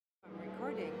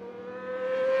recording.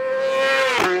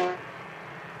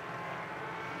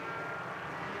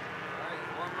 Alright,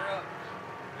 warmer up.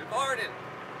 Good morning.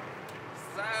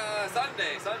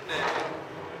 Sunday. Fun day.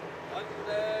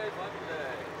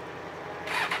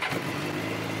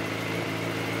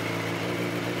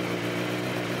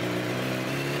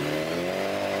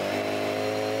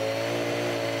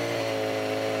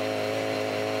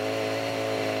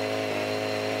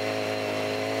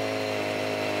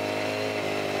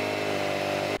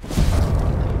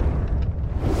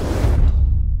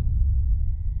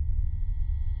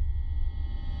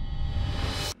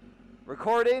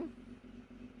 Recording?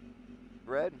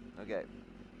 Red? Okay.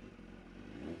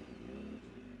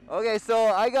 Okay, so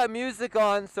I got music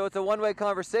on, so it's a one-way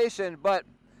conversation, but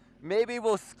maybe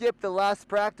we'll skip the last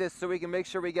practice so we can make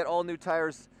sure we get all new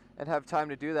tires and have time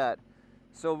to do that.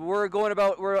 So we're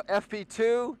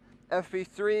FP2,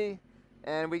 FP3,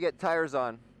 and we get tires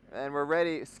on. And we're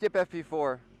ready. Skip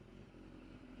FP4.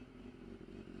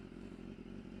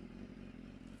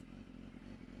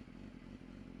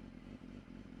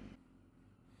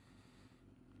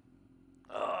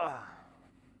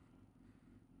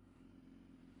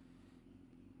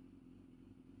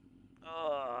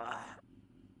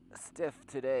 Stiff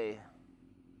today.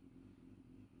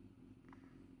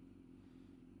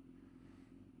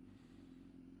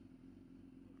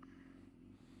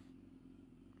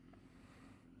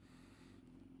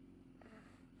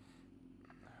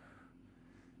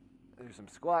 There's some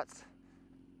squats.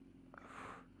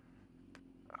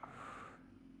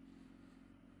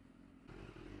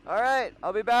 All right,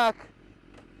 I'll be back.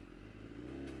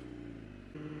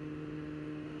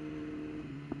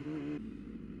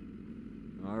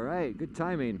 All right, good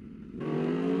timing.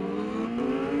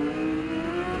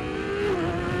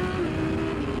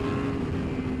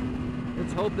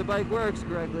 Let's hope the bike works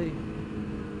correctly.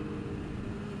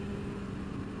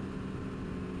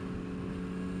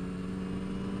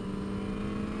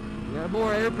 We got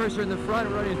more air pressure in the front,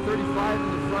 running 35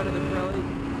 in the front of the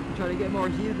Pirelli. Try to get more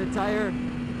heat in the tire.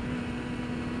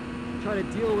 Try to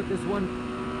deal with this one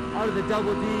out of the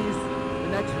double Ds. The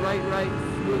next right,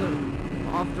 smooth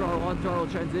off throttle, on throttle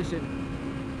transition.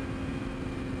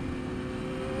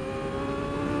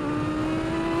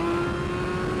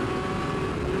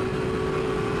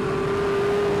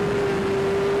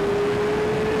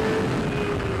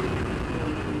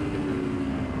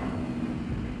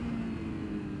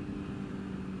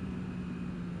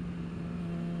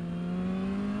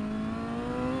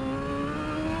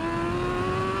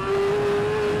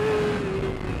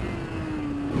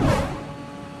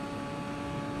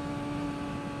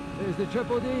 There's the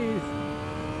triple Ds.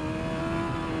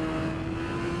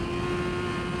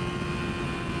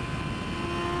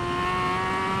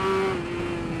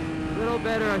 A little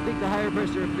better. I think the higher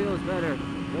pressure feels better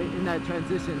right in that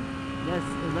transition. Less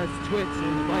twitch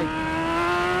in the bike.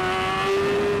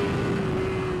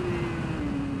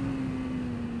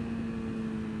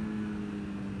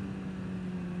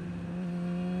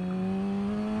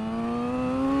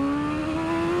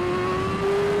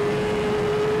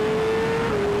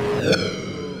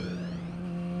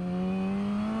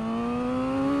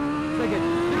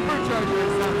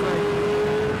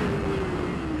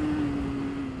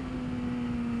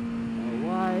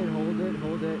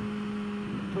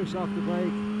 Push off the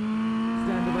bike,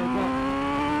 stand the bike up.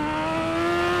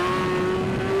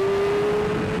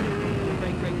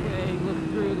 Crank, look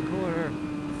through the corner,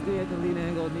 stay at the lean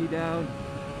angle, knee down.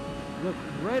 Look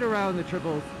right around the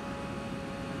triples.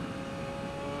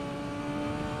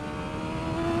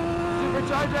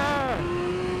 Supercharger!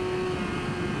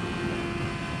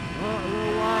 Oh, a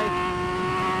little wide.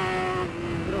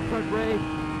 Little front brake,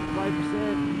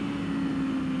 5%.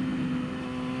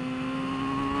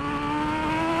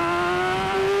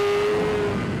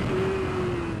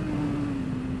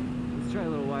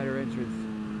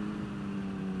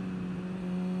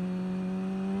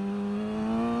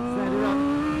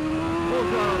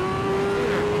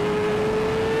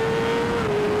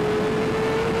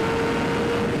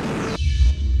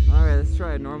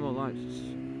 A normal launch.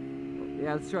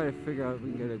 Yeah, let's try to figure out if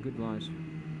we can get a good launch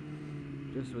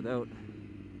just without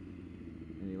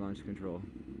any launch control.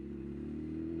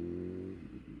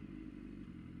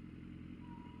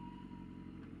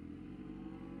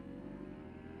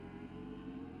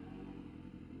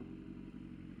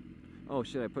 Oh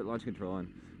shit, I put launch control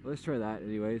on. Well, let's try that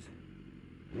anyways.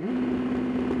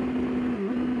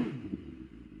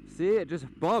 See, it just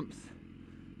bumps.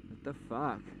 What the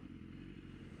fuck?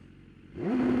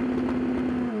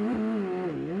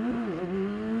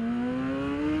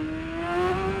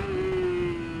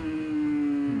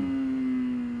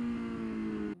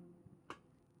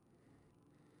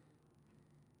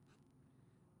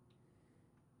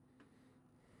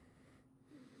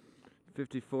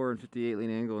 54 and 58 lean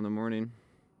angle in the morning.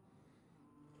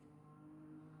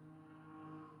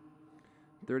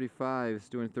 35s,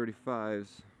 doing 35s.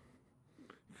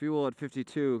 Fuel at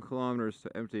 52 kilometers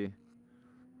to empty.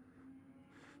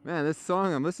 Man, this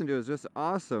song I'm listening to is just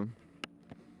awesome.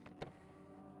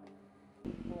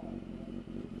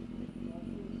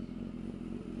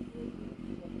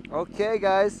 Okay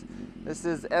guys, this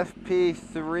is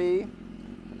FP3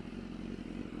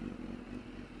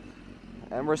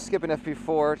 and we're skipping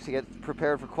FP4 to get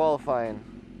prepared for qualifying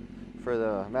for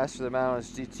the Master of the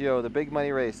Mountains GTO, the big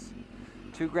money race.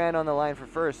 $2 grand on the line for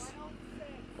first,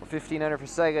 or 1,500 for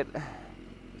second.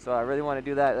 So I really want to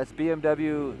do that. That's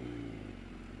BMW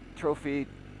Trophy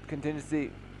Contingency,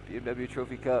 BMW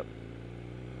Trophy Cup.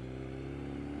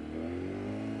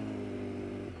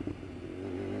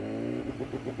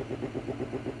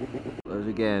 Those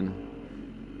again,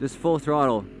 just full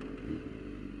throttle.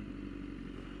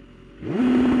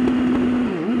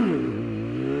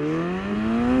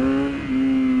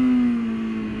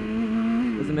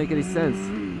 Doesn't make any sense.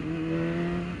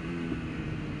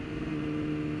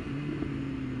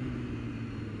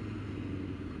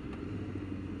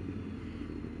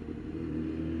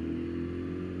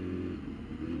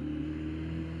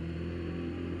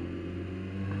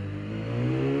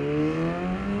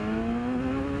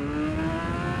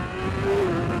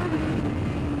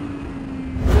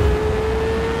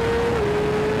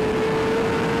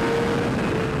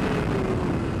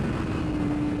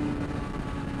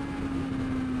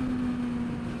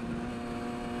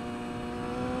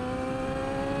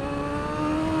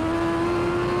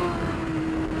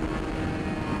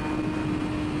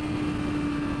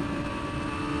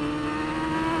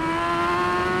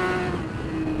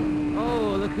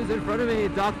 Who's in front of me?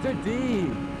 Dr. D.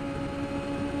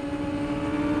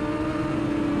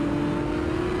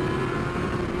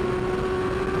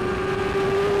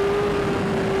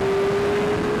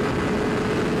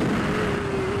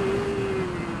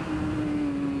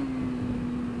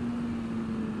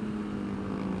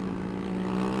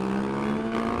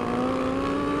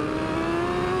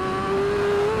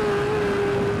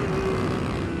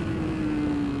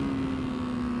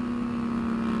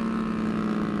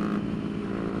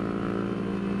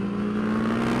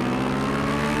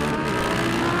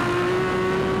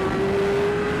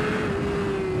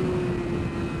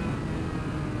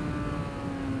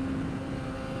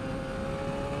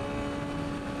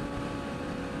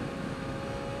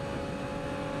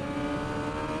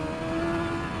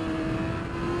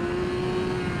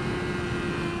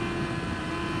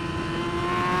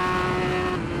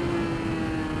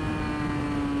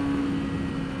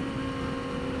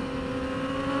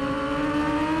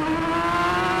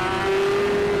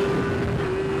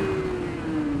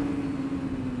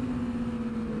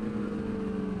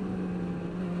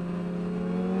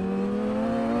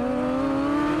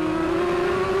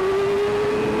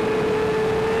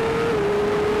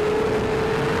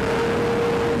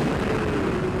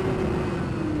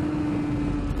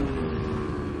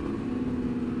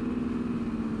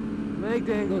 Big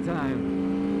dangle time.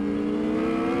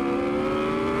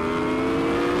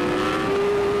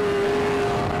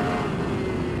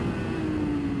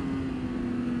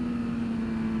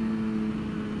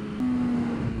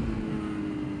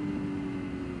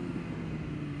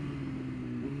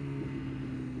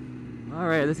 All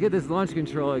right, let's get this launch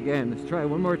control again. Let's try it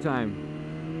one more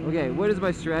time. Okay, what is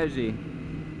my strategy?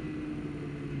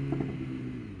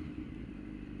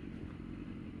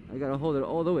 I gotta hold it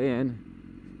all the way in.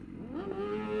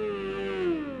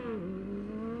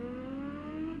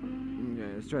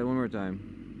 Okay, let's try it one more time.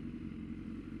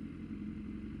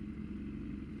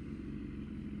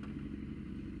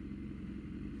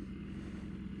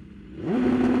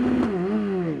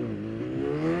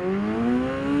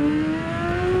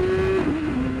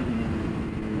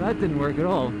 That didn't work at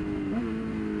all.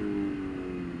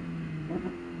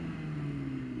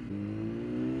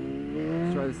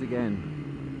 Let's try this again.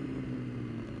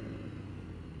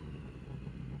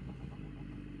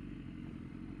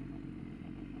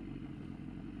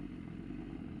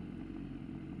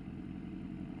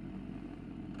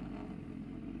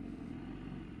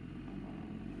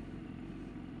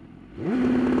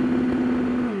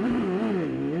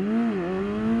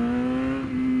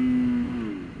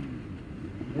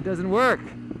 It doesn't work.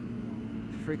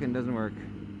 It freaking doesn't work.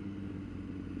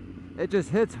 It just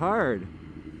hits hard.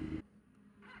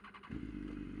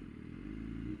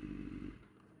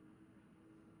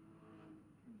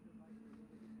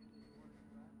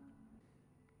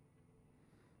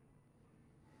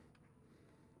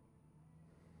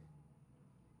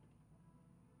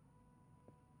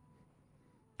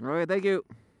 All right, thank you.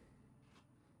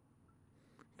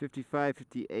 55,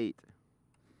 58.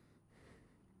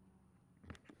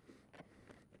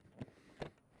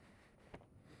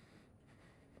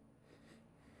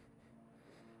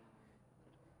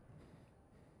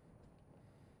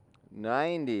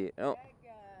 $90. Oh,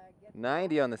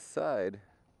 90 on the side.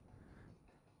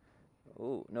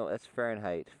 Oh, no, that's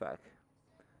Fahrenheit. Fuck.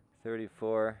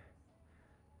 34.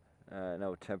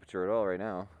 No temperature at all right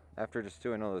now. After just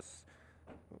doing all this,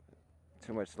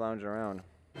 too much lounging around.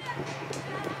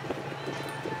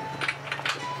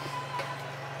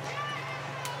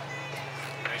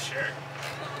 Nice shirt.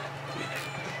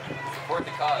 Support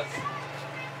the cause.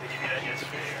 They gave you that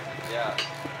yesterday. Or? Yeah,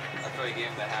 that's why we gave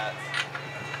him the hats.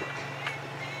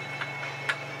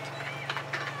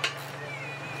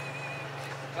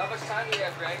 How much time do you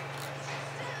have, Greg?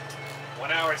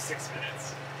 1 hour, 6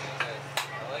 minutes. Okay,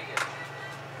 I like it.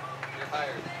 You're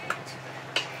hired.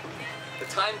 The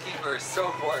timekeeper is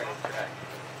so important, Greg.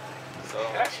 So.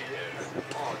 It actually is.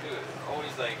 Oh, dude. I've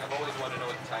always wanted to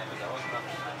know what the time is. I always know how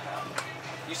much time I have.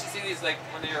 You should see these, like,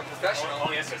 when you're a professional.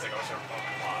 Oh, yes, there's like also a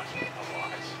watch.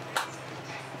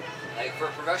 Like,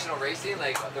 for professional racing,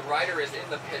 like, the rider is in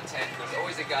the pit tent. There's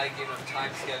always a guy giving them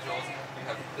time schedules. You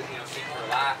have, you know, so you can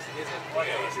relax. It isn't. Oh,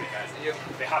 yeah, you see the guys.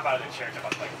 They hop out of the chair, jump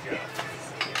up, like, go.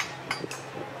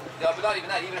 No, but not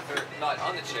even that, even if they're not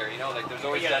on the chair, you know, like, there's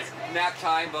always guys, nap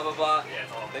time, blah, blah, blah. Yeah,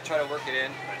 it's all. They try to work it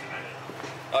in.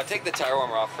 Take the tire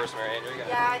warmer off first, Marianne.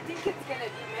 Yeah, I think it's going to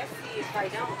be messy if I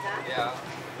don't, huh? Yeah.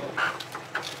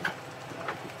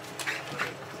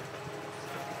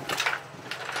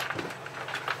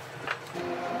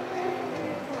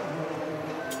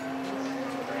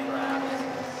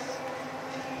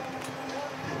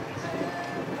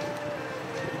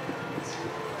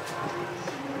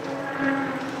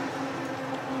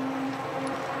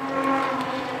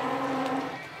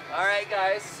 Alright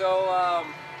guys, so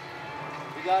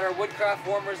we got our Woodcraft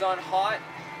warmers on hot.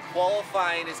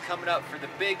 Qualifying is coming up for the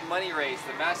big money race,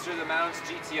 the Master of the Mountains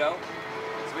GTO.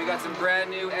 So we got some brand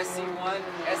new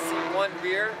SC1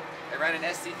 rear. I ran an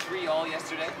SC3 all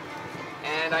yesterday.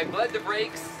 And I bled the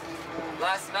brakes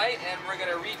last night, and we're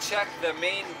gonna recheck the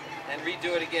main and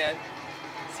redo it again.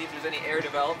 See if there's any air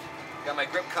developed. Got my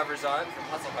grip covers on from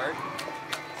Hustle Hard.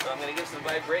 So I'm gonna give some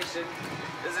vibration.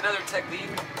 This is another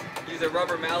technique. Use a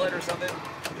rubber mallet or something.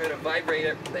 Try to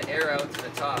vibrate the air out to the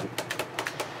top.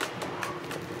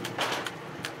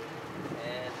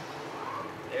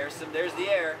 And there's the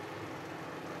air.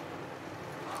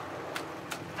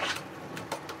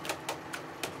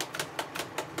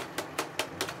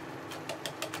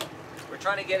 We're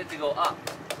trying to get it to go up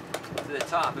to the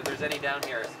top if there's any down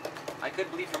here. I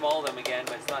could bleed from all of them again,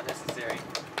 but it's not necessary.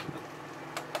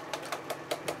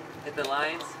 Hit the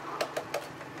lines.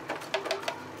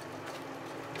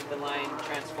 Hit the line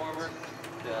transformer,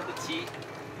 the T.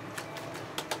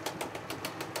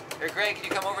 Here, Greg, can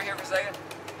you come over here for a second?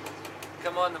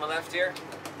 Come on to my left here.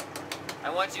 I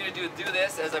want you to do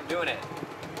this as I'm doing it.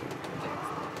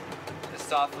 Just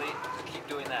softly, just keep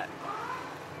doing that.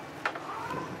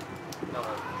 No,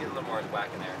 get a little more whack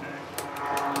in there.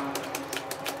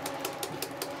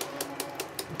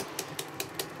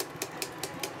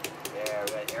 There,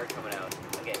 we got air coming out.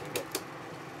 Okay, you're good.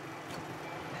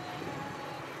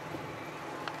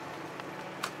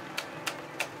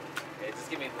 Okay, just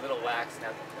give me a little wax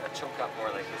now. Choke up more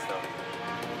like this though.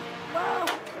 Whoa!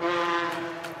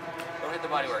 Don't hit the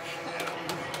bodywork.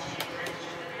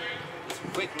 Just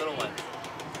quick little one.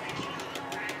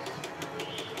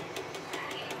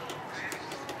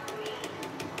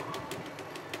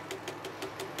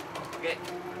 Okay.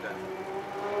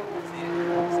 See,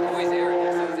 there's always air in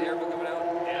there. So there's air coming out.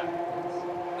 Yeah.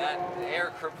 That the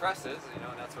air compresses, you know,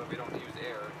 and that's why we don't use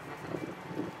air.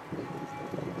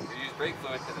 We use brake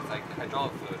fluid because it's like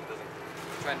hydraulic fluid. It doesn't.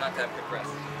 We try not to have compress.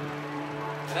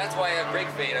 And that's why I have brake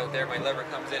fade out there. My lever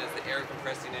comes in. It's the air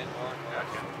compressing in more.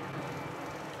 Gotcha.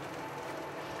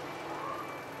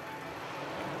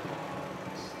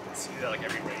 So you do that like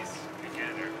every race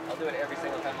weekend, or? I'll do it every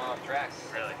single time I'm off track.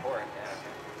 Really? For it, yeah.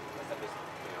 Unless I'm just,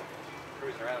 you know,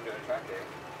 cruising around doing a track day.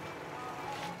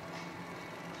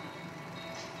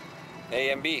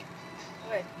 A and B.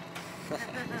 Good.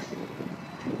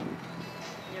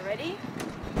 You ready?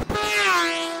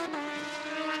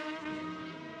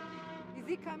 Is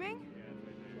he coming?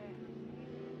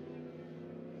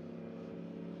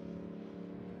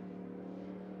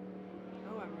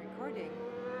 Oh, I'm recording.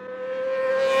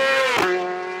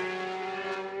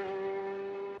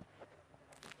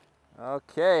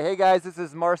 Okay, hey guys, this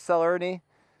is Marcel Irnie.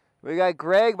 We got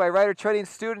Greg, my rider training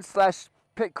student slash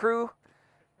pit crew.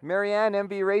 Marianne,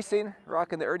 MB Racing,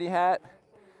 rocking the Irnie hat.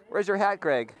 Where's your hat,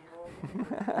 Greg?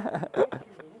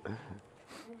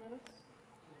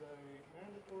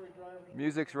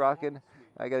 Music's rocking.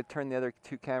 I gotta turn the other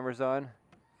 2 cameras on.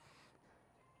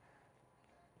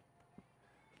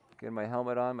 Get my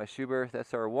helmet on, my Schubert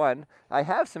SR1. I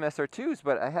have some SR2s,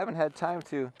 but I haven't had time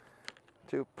to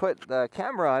put the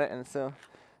camera on it, and so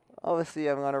obviously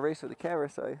I'm on a race with the camera,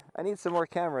 so I need some more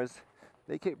cameras.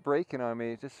 They keep breaking on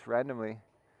me just randomly.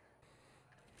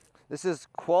 This is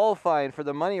qualifying for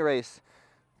the money race.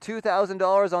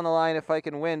 $2,000 on the line if I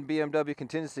can win BMW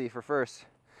contingency for first.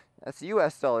 That's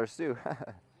US dollars too.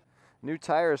 New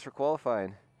tires for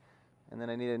qualifying. And then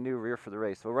I need a new rear for the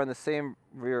race. We'll run the same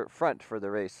rear front for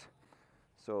the race.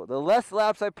 So the less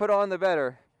laps I put on, the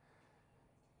better.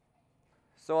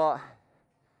 So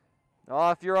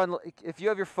if you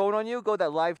have your phone on you, go to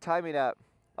that live timing app.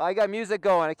 I got music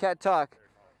going. I can't talk.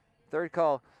 Third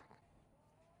call.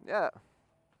 Yeah.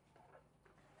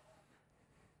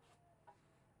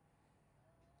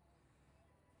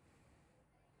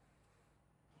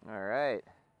 All right.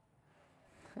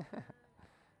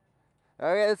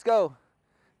 All right, let's go.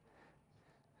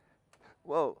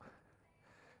 Whoa.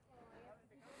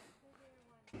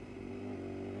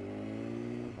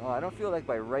 Oh, I don't feel like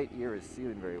my right ear is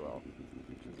sealing very well,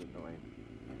 which is annoying.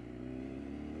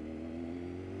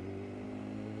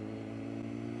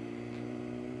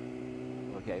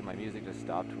 Okay, my music just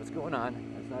stopped. What's going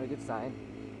on? That's not a good sign.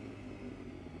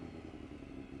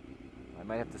 I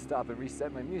might have to stop and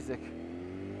reset my music.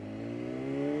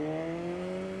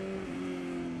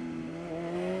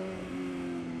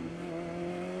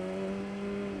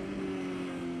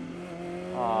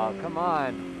 Oh, come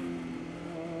on.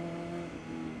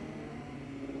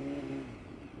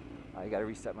 I gotta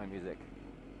reset my music.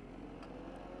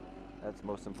 That's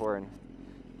most important.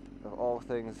 Of all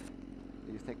things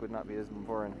that you think would not be as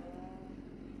important.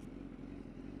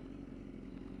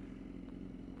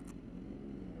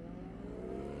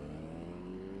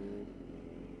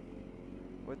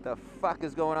 What the fuck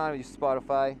is going on with you,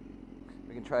 Spotify?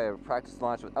 We can try a practice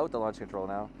launch without the launch control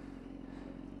now.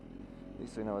 At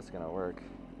least we know it's gonna work.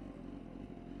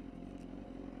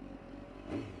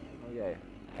 Okay.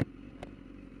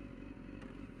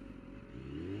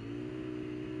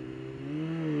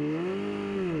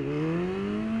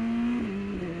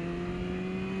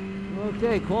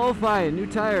 Okay, qualifying, new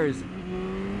tires.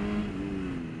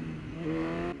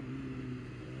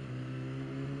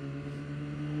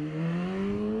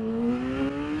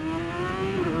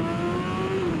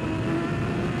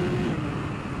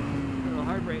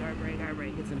 Hard brake, hard brake, hard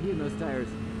brake. Get some heat in those tires.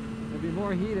 There'll be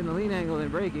more heat in the lean angle than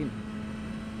braking.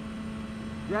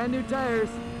 Brand new tires.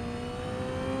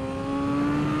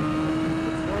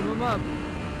 Let's warm them up.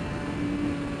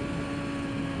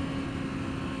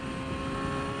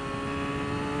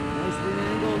 Nice lean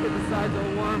angle, get the sides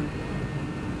all warm.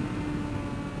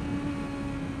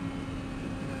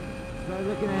 Start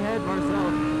looking ahead,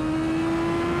 Marcel.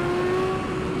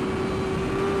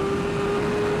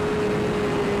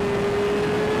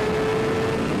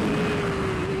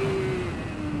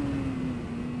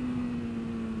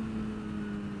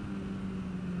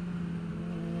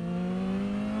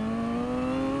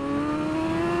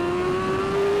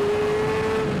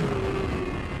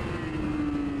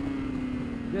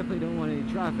 Definitely don't want any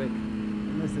traffic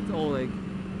unless it's Oleg.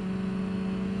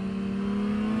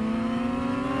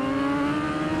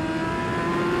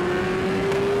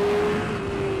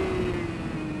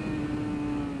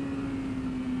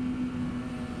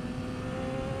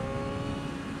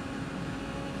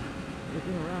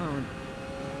 Looking around.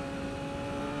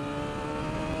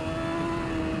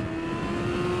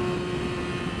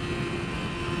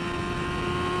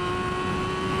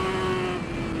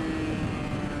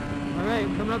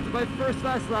 Coming up to my first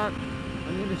fast lap.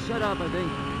 I'm going to shut up, I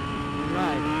think, and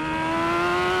ride.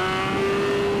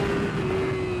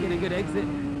 Get a good exit.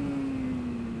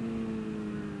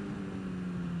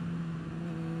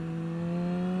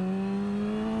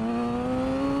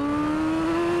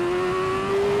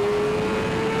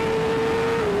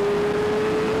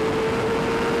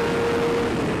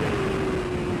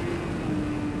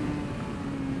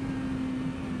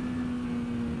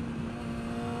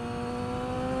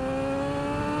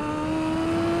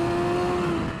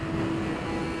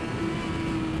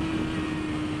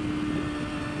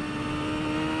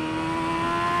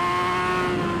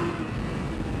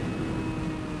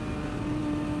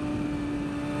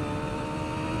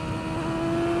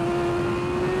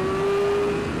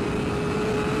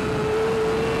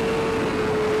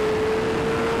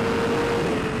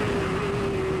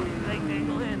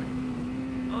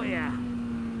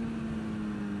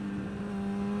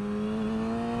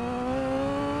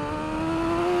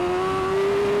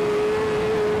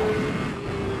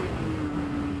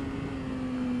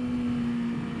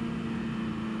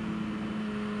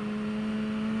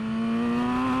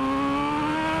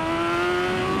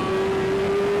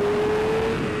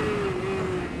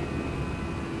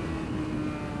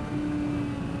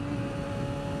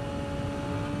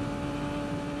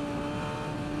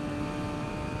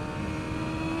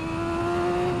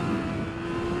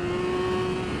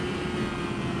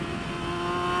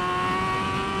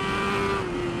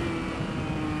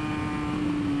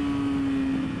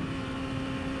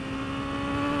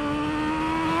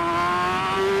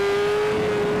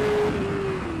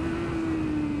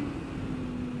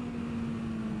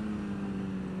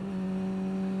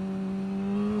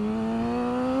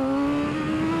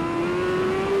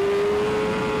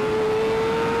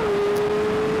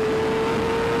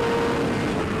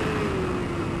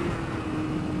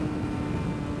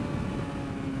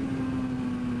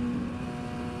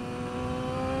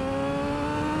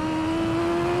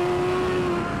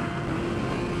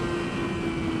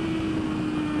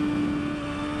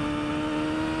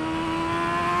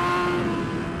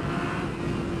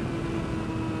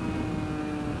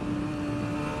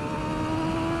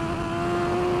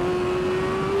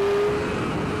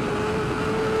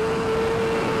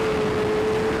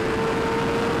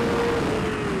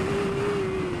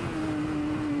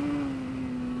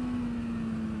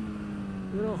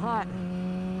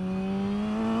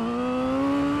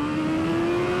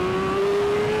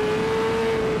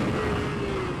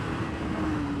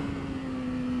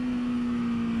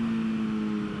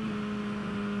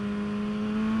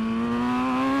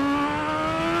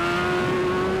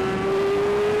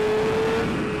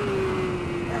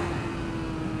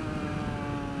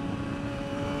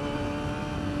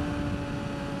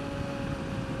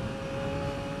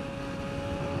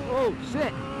 Oh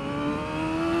shit!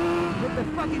 Hit the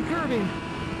fucking curbing!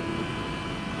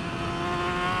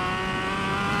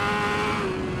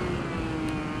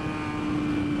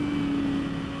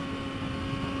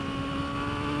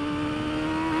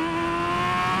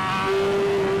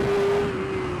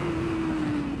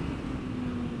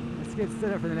 Let's get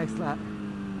set up for the next lap.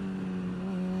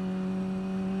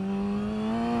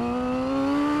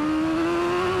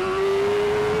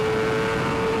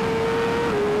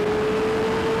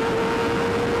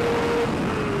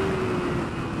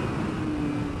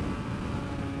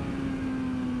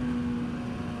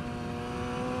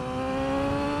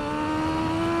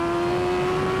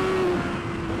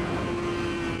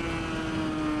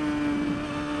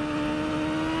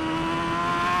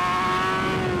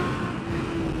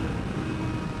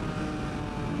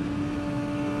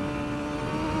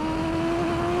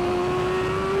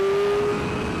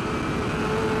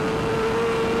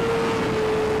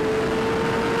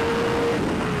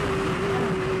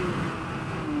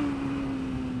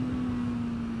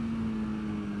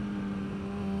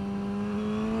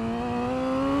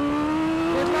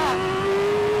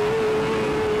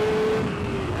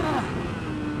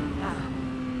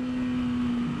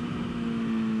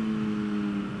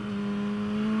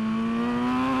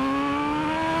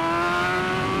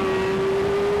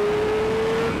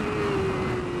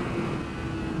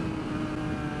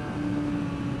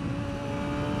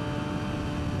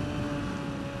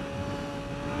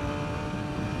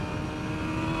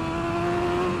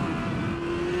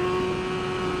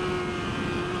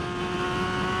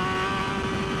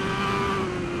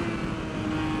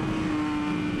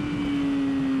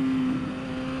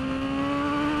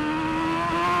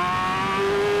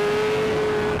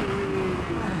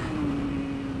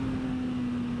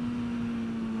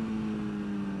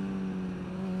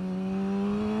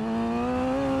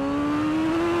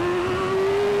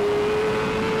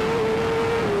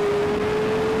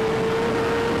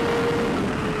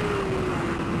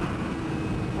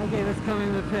 Coming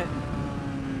in the pit.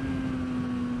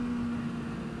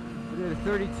 We did a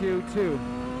 32.2.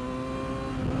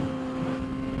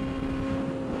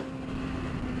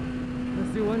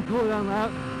 Let's do one cool down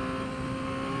lap.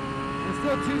 I'm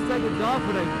still 2 seconds off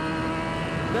what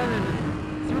I've done in the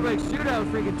Superbike shootout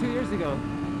freaking 2 years ago.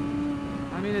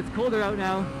 I mean, it's colder out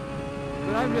now,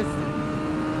 but I don't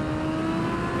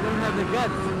have the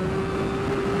guts.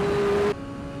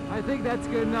 I think that's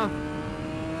good enough.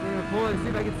 I'm gonna pull it and see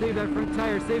if I can save that front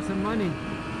tire, save some money.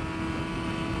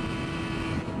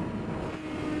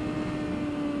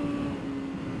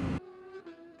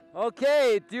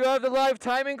 Okay, do you have the live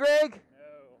timing, Greg?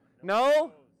 No.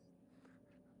 No?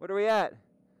 What are we at?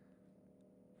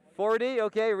 40,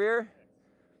 okay, rear.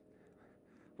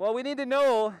 Well, we need to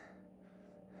know.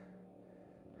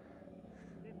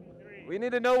 53. We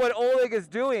need to know what Oleg is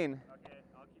doing. Okay,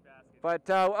 I'll keep asking. But,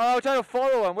 I'm trying to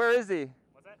follow him. Where is he?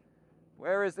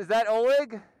 Where is that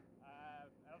Oleg?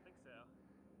 I don't think so.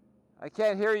 I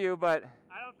can't hear you, but...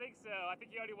 I don't think so. I think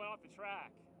he already went off the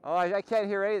track. Oh, I can't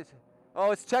hear anything.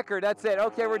 Oh, it's checker. That's it.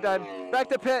 Okay, we're done. Back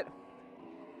to pit.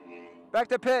 Back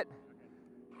to pit.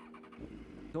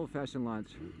 Old-fashioned launch.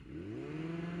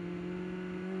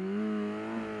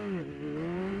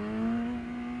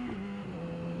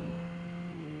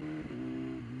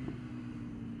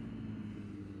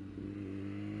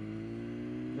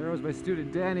 There was my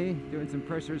student Danny doing some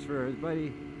pressures for his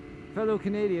buddy, fellow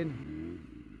Canadian.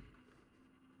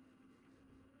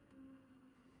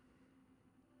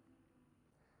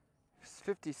 It's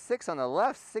 56 on the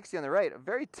left, 60 on the right.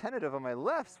 Very tentative on my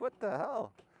lefts. What the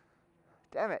hell?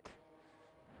 Damn it.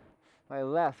 My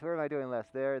left, where am I doing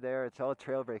left? There, it's all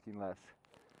trail braking left.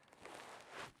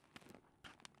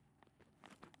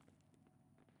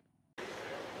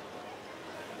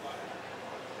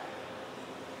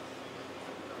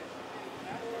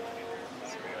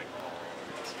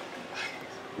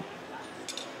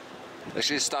 I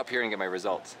should just stop here and get my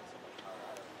results.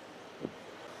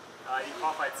 You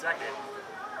qualified second.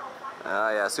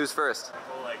 Yes, who's first?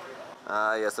 Oleg.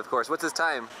 Yes, of course. What's his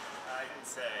time? I didn't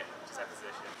say, just have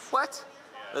positions. What?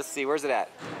 Yeah. Let's see, where's it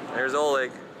at? There's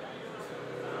Oleg.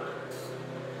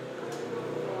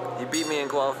 He beat me in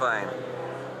qualifying.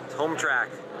 It's home track.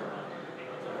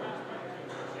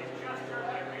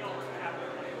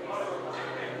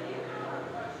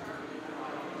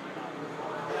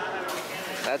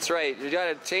 That's right. You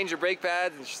gotta change your brake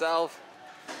pads and yourself.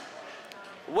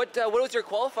 What was your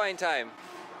qualifying time?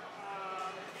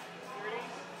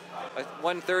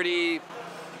 1:30.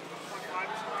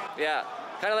 Yeah,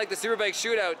 kind of like the Superbike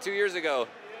shootout 2 years ago.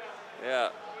 Yeah.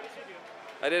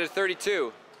 I did a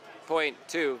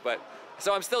 32.2, but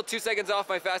so I'm still 2 seconds off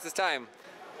my fastest time.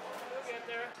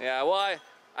 Yeah, well, I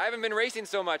haven't been racing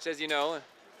so much, as you know. Yeah,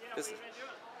 This, what have you been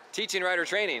doing? teaching rider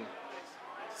training.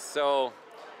 So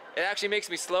it actually makes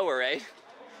me slower, right?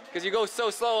 Because you go so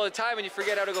slow all the time and you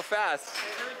forget how to go fast.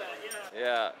 I heard that, yeah.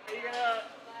 Yeah. Are you gonna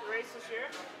race this year?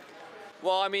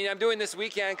 Well, I mean, I'm doing this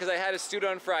weekend because I had a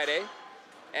student on Friday,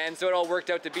 and so it all worked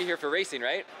out to be here for racing,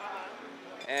 right?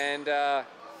 And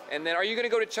then, are you gonna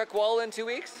go to Chuckwalla in 2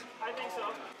 weeks? I think so.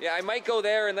 Yeah, I might go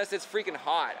there unless it's freaking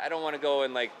hot. I don't want to go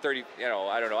in like 30, you know,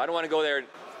 I don't know. I don't want to go there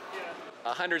Yeah.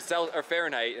 100 Celsius or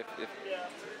Fahrenheit, if Yeah.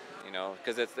 you know,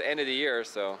 because it's the end of the year.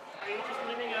 So Are you just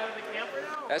living out of the camper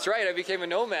now? that's right. I became a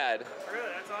nomad. Really?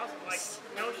 That's awesome. Like,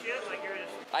 no shit? Like, you're just...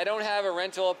 I don't have a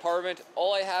rental apartment.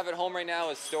 All I have at home right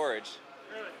now is storage.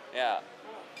 Really? Yeah.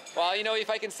 Well, you know, if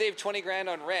I can save 20 grand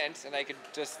on rent, and I could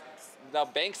just now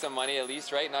bank some money at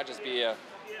least, right? Not just be Yeah.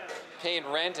 paying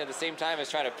rent at the same time as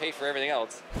trying to pay for everything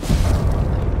else.